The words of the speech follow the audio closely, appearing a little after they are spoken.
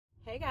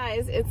Hey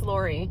guys, it's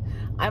Lori.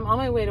 I'm on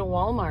my way to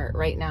Walmart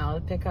right now to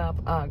pick up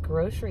a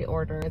grocery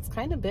order. It's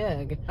kind of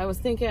big. I was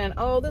thinking,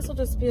 oh, this will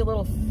just be a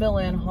little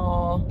fill-in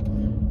haul.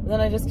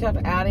 Then I just kept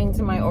adding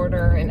to my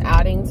order and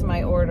adding to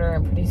my order,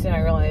 and pretty soon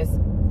I realized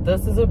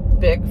this is a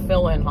big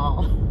fill-in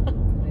haul.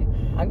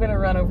 I'm gonna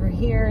run over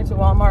here to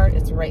Walmart.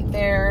 It's right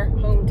there.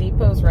 Home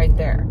Depot's right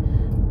there.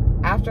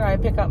 After I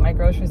pick up my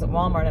groceries at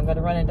Walmart, I'm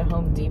gonna run into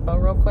Home Depot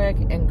real quick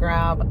and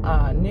grab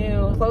a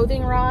new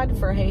clothing rod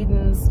for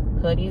Hayden's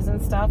hoodies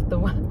and stuff. The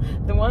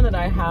one that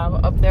I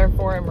have up there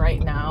for him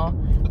right now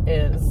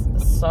is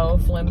so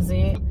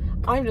flimsy.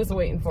 I'm just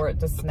waiting for it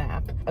to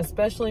snap,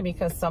 especially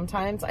because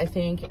sometimes I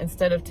think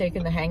instead of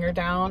taking the hanger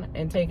down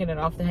and taking it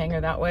off the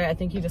hanger that way, I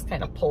think he just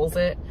kind of pulls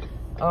it.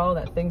 Oh,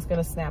 that thing's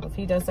gonna snap. If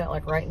he does that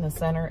like right in the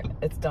center,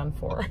 it's done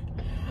for.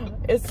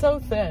 It's so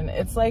thin.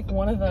 It's like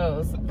one of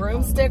those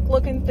broomstick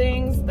looking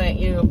things that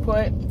you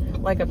put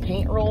like a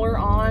paint roller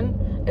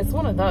on. It's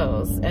one of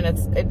those, and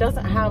it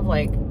doesn't have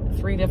like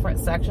 3 different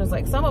sections.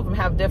 Like some of them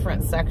have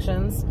different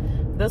sections.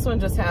 This one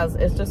just has,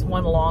 it's just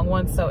one long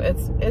one, so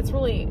it's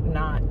really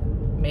not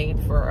made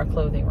for a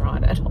clothing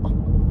rod at all.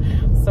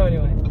 So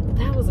anyway,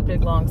 that was a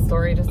big long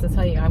story just to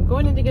tell you I'm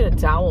going in to get a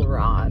dowel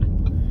rod,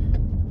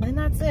 and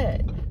that's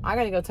it. I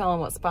gotta go tell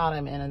him what spot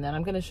I'm in, and then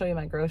I'm gonna show you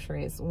my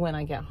groceries when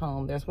I get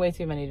home. There's way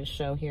too many to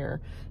show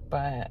here,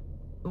 but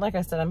like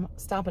I said, I'm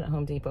stopping at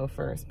Home Depot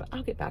first, but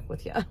I'll get back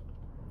with you.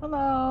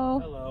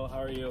 Hello. Hello, how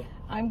are you?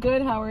 I'm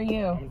good, how are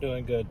you? I'm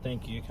doing good,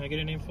 thank you. Can I get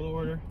a name for the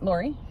order?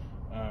 Lori.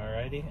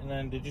 Alrighty, and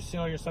then did you see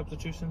all your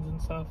substitutions and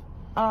stuff?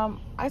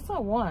 I saw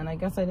one. I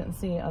guess I didn't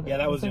see other. Yeah,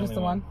 that was so the just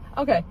only one.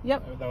 Okay,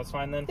 yep. That was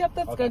fine then? Yep,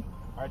 that's okay. good.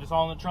 Alright, just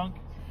all in the trunk?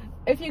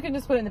 If you can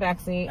just put it in the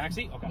back seat. Back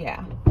seat? Okay.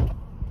 Yeah.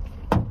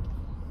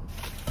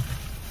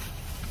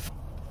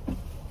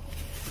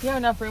 You have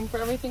enough room for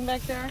everything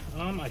back there?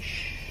 I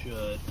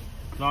should.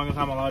 As long as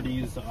I'm allowed to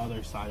use the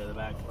other side of the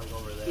back, like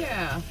over there.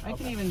 Yeah, I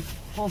can even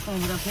pull some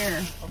of it up here.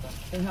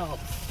 Okay. It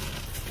helps.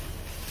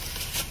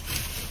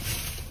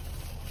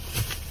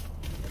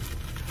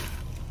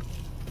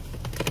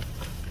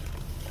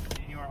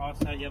 You are all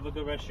set. You have a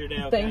good rest of your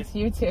day, okay? Thanks,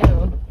 you too.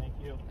 Thank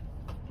you.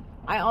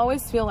 I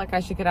always feel like I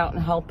should get out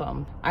and help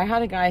them. I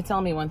had a guy tell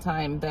me one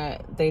time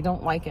that they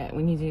don't like it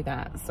when you do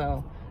that,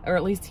 so, or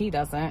at least he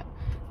doesn't.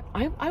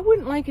 I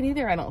wouldn't like it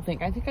either, I don't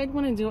think. I think I'd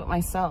want to do it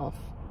myself.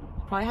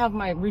 Probably have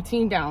my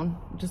routine down.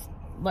 Just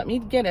let me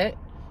get it.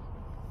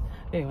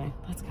 Anyway,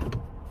 let's go.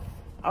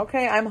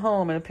 Okay, I'm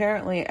home, and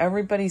apparently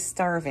everybody's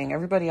starving.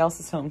 Everybody else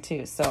is home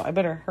too, so I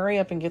better hurry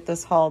up and get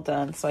this haul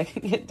done so I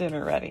can get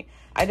dinner ready.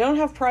 I don't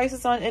have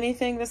prices on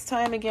anything this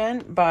time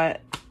again,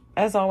 but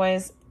as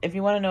always, if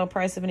you want to know a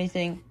price of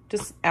anything,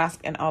 just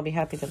ask and I'll be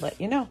happy to let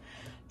you know.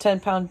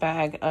 10-pound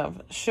bag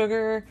of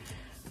sugar.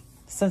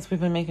 Since we've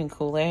been making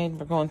Kool-Aid,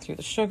 we're going through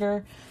the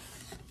sugar.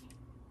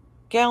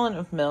 Gallon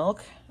of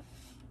milk,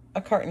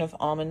 a carton of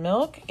almond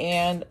milk,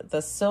 and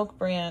the Silk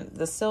brand,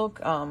 the Silk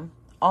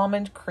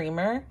almond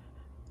creamer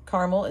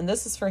caramel, and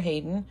this is for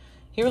Hayden.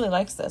 He really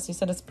likes this. He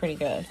said it's pretty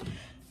good.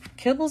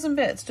 Kibbles and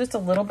bits, just a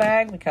little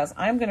bag because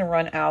I'm going to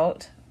run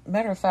out.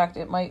 Matter of fact,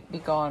 it might be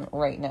gone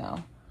right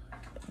now.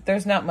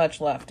 There's not much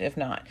left, if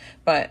not,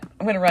 but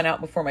I'm going to run out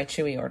before my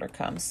Chewy order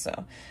comes.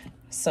 So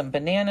some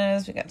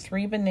bananas. We got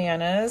 3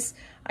 bananas.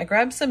 I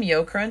grabbed some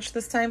Yo Crunch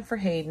this time for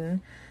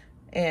Hayden.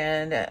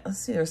 And let's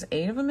see, there's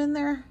 8 of them in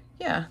there.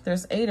 Yeah,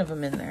 there's 8 of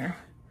them in there.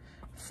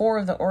 4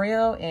 of the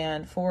Oreo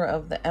and 4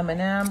 of the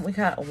M&M. We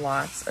got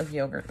lots of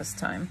yogurt this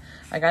time.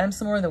 I got him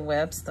some more of the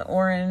whips, the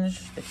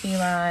orange, the key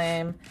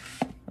lime,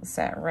 what's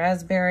that,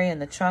 raspberry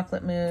and the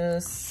chocolate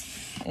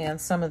mousse,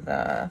 and some of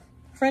the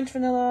French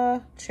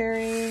vanilla,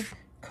 cherry,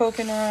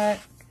 coconut,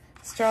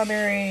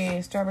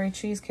 strawberry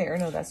cheesecake, or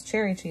no, that's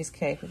cherry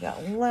cheesecake. We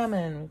got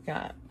lemon, we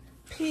got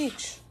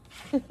peach,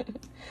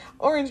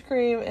 orange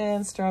cream,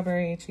 and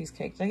strawberry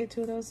cheesecake. Did I get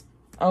 2 of those?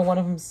 Oh, one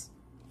of them's,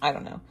 I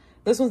don't know.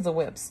 This one's the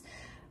whips.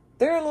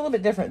 They're a little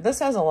bit different. This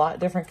has a lot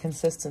different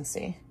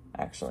consistency,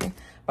 actually.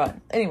 But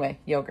anyway,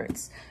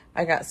 yogurts.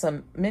 I got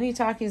some mini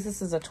Takis.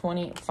 This is a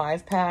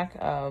 25 pack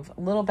of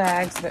little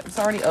bags. It's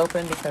already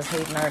open because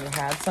Hayden already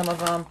had some of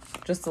them.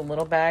 Just the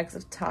little bags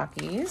of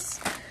Takis.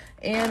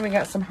 And we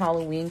got some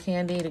Halloween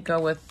candy to go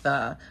with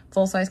the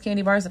full-size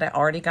candy bars that I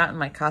already got in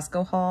my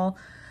Costco haul.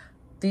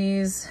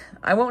 These,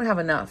 I won't have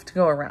enough to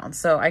go around.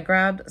 So I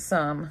grabbed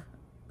some,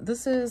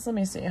 this is, let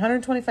me see,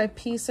 125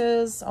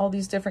 pieces, all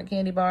these different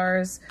candy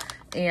bars.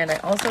 And I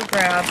also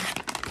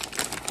grabbed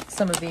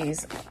some of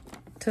these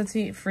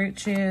Tootsie Fruit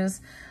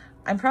Chews.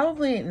 I'm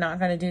probably not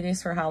going to do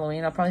these for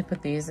Halloween. I'll probably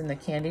put these in the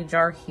candy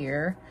jar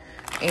here.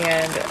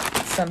 And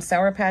some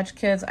Sour Patch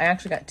Kids. I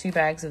actually got 2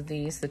 bags of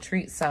these, the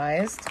treat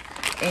sized.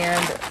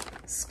 And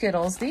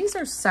Skittles. These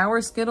are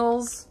sour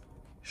Skittles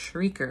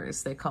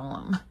shriekers, they call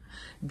them.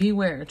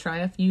 Beware, try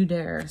if you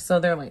dare. So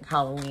they're like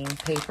Halloween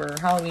paper,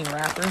 Halloween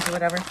wrappers or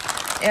whatever.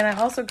 And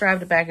I also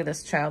grabbed a bag of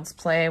this Child's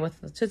Play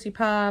with the Tootsie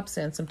Pops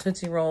and some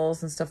Tootsie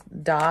Rolls and stuff,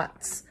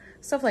 dots,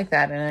 stuff like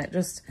that in it.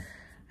 Just,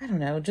 I don't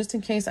know, just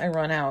in case I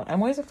run out.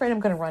 I'm always afraid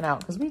I'm going to run out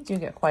because we do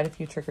get quite a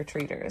few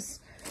trick-or-treaters.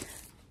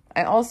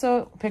 I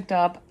also picked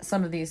up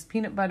some of these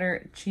peanut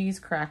butter cheese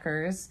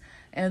crackers,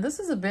 and this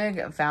is a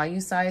big value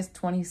size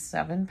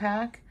 27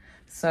 pack.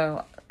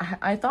 So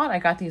I thought I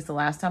got these the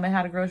last time I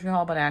had a grocery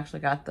haul, but I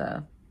actually got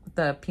the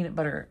peanut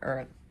butter,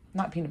 or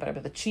not peanut butter,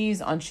 but the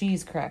cheese on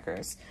cheese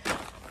crackers.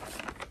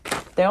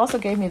 They also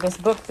gave me this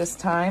book this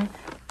time,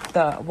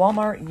 the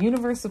Walmart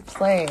Universe of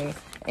Play,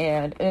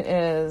 and it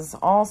is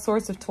all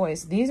sorts of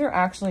toys. These are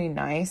actually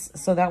nice,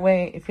 so that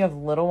way if you have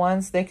little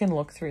ones, they can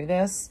look through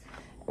this.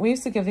 We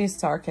used to give these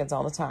to our kids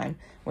all the time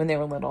when they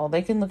were little.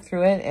 They can look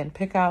through it and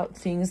pick out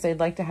things they'd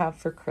like to have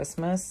for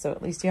Christmas, so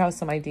at least you have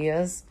some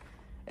ideas.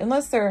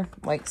 Unless they're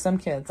like some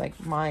kids, like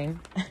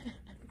mine.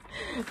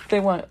 They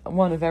want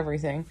one of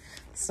everything.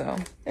 So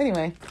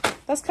anyway,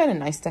 that's kind of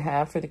nice to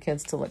have for the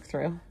kids to look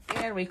through.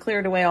 And we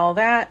cleared away all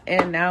that,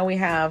 and now we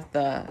have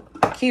the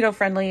keto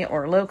friendly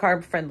or low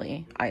carb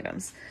friendly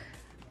items.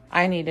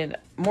 I needed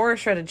more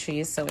shredded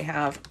cheese, so we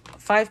have a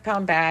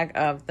 5-pound bag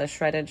of the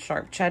shredded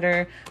sharp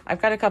cheddar.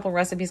 I've got a couple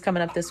recipes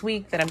coming up this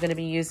week that I'm going to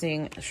be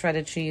using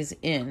shredded cheese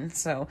in,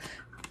 so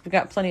we've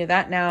got plenty of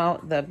that now.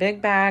 The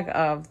big bag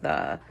of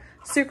the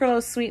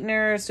sucralose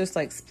sweeteners, just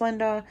like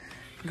Splenda.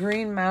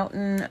 Green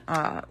Mountain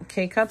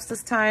K-Cups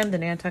this time, the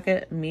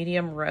Nantucket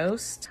medium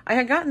roast. I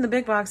had gotten the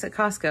big box at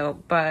Costco,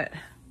 but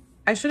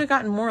I should have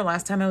gotten more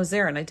last time I was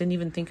there, and I didn't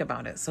even think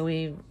about it. So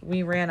we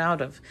ran out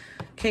of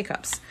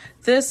K-Cups.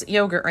 This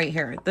yogurt right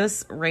here,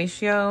 this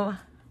Ratio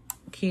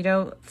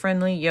keto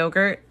friendly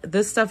yogurt,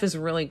 this stuff is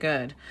really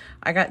good.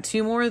 I got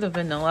 2 more of the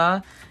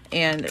vanilla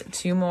and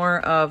 2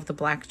 more of the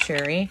black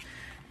cherry.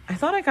 I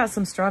thought I got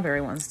some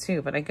strawberry ones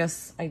too, but I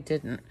guess I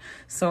didn't.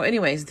 So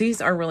anyways, these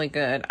are really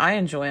good. I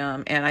enjoy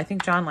them, and I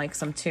think John likes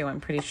them too,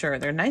 I'm pretty sure.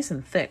 They're nice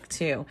and thick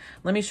too.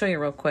 Let me show you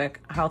real quick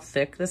how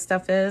thick this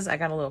stuff is. I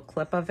got a little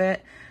clip of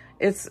it.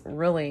 It's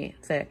really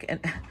thick,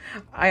 and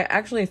I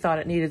actually thought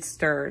it needed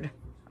stirred.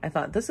 I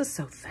thought, this is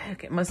so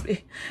thick, it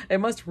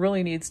must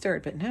really need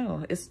stirred, but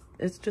no, it's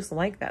just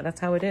like that.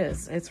 That's how it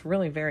is. It's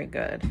really very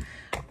good.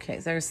 Okay,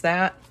 so there's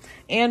that.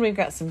 And we've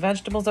got some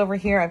vegetables over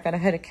here. I've got a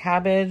head of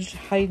cabbage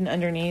hiding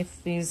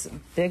underneath these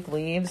big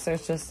leaves.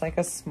 There's just like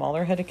a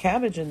smaller head of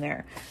cabbage in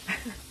there.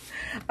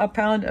 A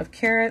pound of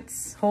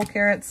carrots, whole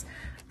carrots,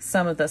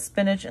 some of the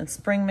spinach and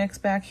spring mix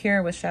back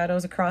here with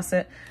shadows across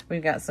it.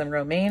 We've got some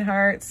romaine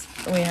hearts.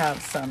 We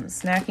have some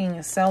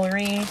snacking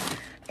celery.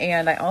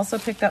 And I also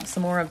picked up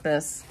some more of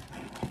this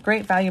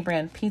Great Value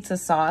brand pizza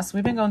sauce.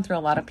 We've been going through a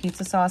lot of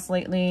pizza sauce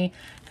lately,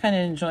 kind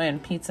of enjoying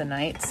pizza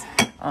nights.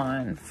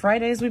 On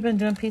Fridays, we've been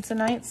doing pizza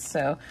nights,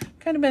 so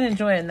kind of been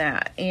enjoying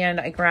that.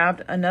 And I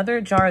grabbed another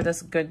jar of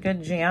this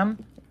Good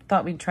jam.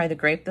 Thought we'd try the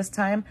grape this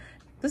time.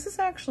 This is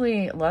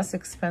actually less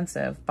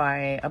expensive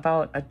by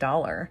about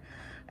 $1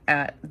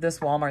 at this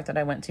Walmart that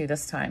I went to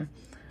this time.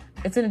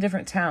 It's in a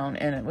different town,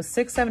 and it was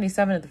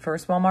 $6.77 at the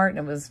first Walmart, and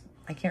it was,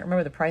 I can't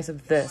remember the price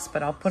of this,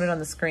 but I'll put it on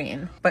the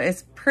screen. But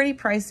it's pretty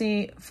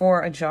pricey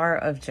for a jar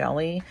of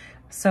jelly.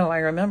 So I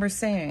remember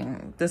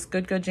saying, this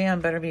Good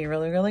jam better be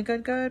really, really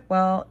good.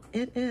 Well,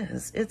 it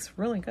is. It's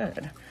really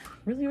good.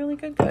 Really, really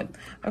good.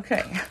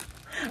 Okay.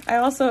 I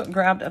also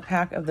grabbed a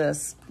pack of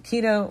this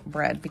keto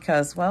bread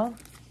because, well,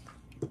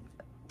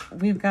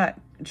 we've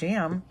got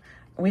jam.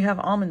 We have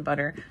almond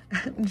butter.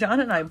 John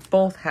and I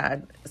both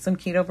had some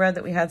keto bread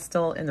that we had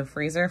still in the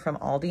freezer from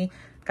Aldi.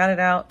 Got it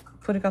out,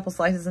 put a couple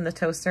slices in the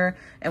toaster,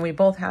 and we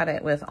both had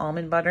it with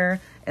almond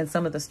butter and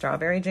some of the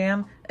strawberry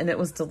jam, and it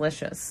was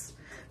delicious.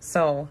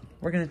 So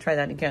we're going to try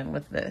that again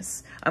with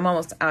this. I'm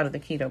almost out of the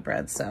keto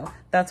bread, so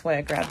that's why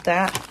I grabbed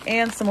that.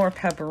 And some more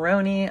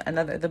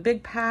pepperoni, the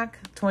big pack,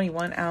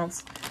 21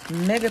 ounce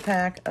mega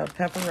pack of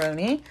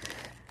pepperoni.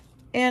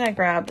 And I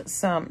grabbed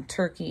some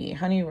turkey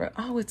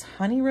oh, it's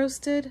honey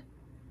roasted.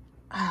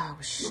 Oh,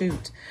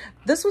 shoot.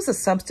 This was a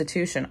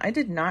substitution. I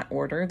did not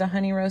order the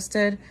honey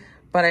roasted,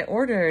 but I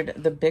ordered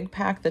the big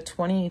pack, the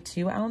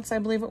 22 ounce, I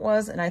believe it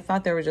was, and I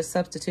thought they were just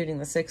substituting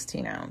the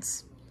 16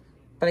 ounce.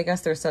 But I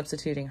guess they're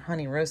substituting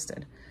honey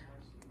roasted.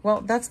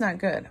 Well, that's not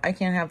good. I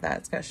can't have that.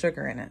 It's got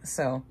sugar in it.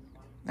 So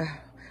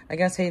I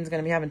guess Hayden's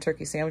going to be having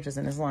turkey sandwiches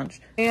in his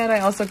lunch. And I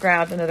also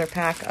grabbed another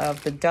pack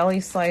of the deli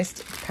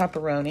sliced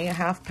pepperoni, a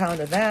half pound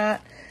of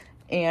that,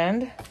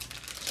 and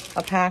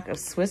a pack of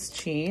Swiss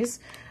cheese.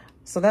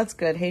 So that's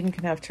good. Hayden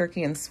can have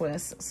turkey and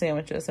Swiss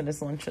sandwiches at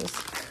his lunches.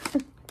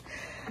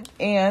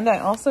 And I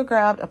also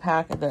grabbed a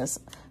pack of this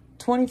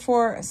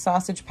 24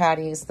 sausage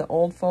patties, the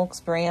Old Folks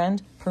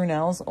brand,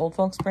 Purnell's Old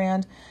Folks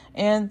brand.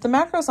 And the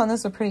macros on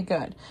this are pretty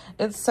good.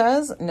 It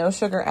says no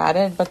sugar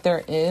added, but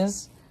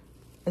it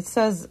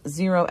says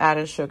 0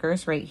 added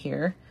sugars right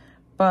here.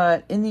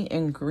 But in the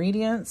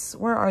ingredients,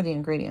 where are the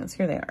ingredients?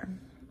 Here they are.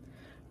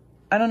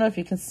 I don't know if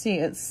you can see,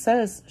 it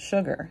says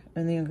sugar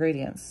in the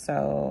ingredients.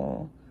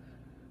 So,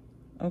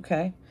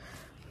 okay.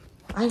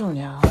 I don't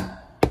know.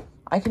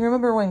 I can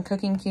remember when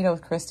Cooking Keto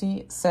with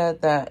Christy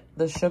said that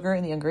the sugar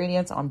in the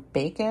ingredients on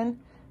bacon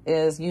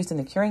is used in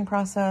the curing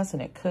process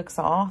and it cooks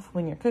off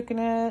when you're cooking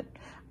it.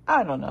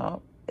 I don't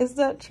know. Is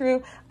that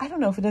true? I don't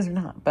know if it is or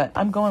not, but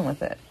I'm going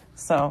with it.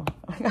 So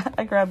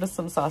I grabbed us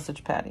some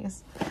sausage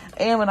patties.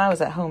 And when I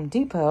was at Home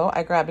Depot,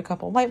 I grabbed a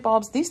couple light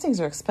bulbs. These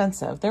things are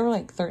expensive. They were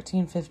like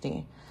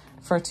 $13.50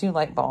 for 2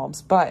 light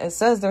bulbs. But it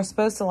says they're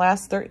supposed to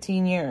last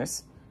 13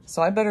 years.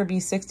 So I better be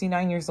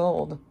 69 years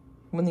old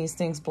when these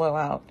things blow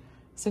out.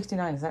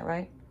 69, is that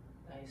right?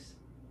 Nice.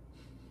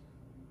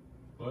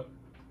 What?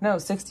 No,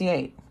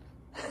 68.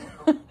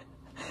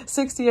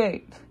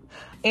 68.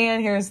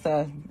 And here's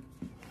the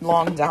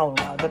long dowel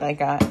rod that I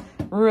got.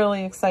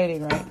 Really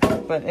exciting, right?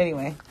 But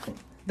anyway,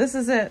 this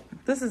is it.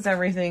 This is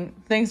everything.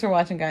 Thanks for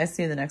watching, guys.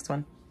 See you in the next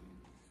one.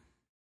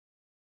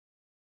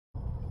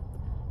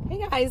 Hey,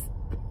 guys.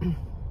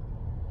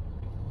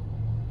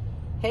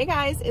 Hey,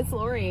 guys. It's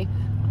Lori.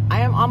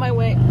 I am on my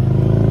way.